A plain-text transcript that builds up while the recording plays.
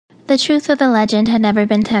The truth of the legend had never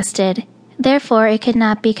been tested, therefore it could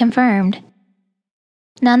not be confirmed.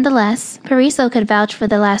 Nonetheless, Pariso could vouch for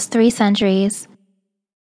the last 3 centuries.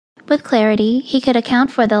 With clarity, he could account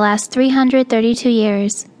for the last 332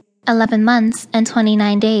 years, 11 months and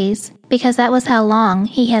 29 days, because that was how long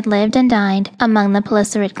he had lived and dined among the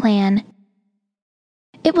Pelissarid clan.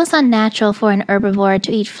 It was unnatural for an herbivore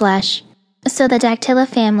to eat flesh, so the Dactyla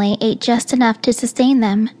family ate just enough to sustain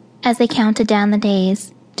them. As they counted down the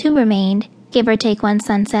days, 2 remained, give or take 1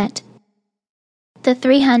 sunset. The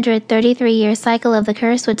 333-year cycle of the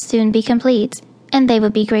curse would soon be complete, and they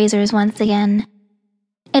would be grazers once again.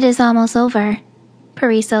 It is almost over,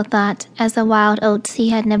 Pariso thought, as the wild oats he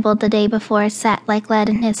had nibbled the day before sat like lead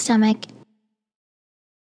in his stomach.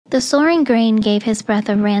 The soaring grain gave his breath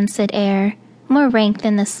a rancid air, more rank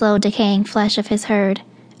than the slow decaying flesh of his herd,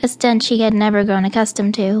 a stench he had never grown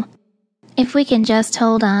accustomed to. If we can just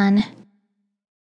hold on,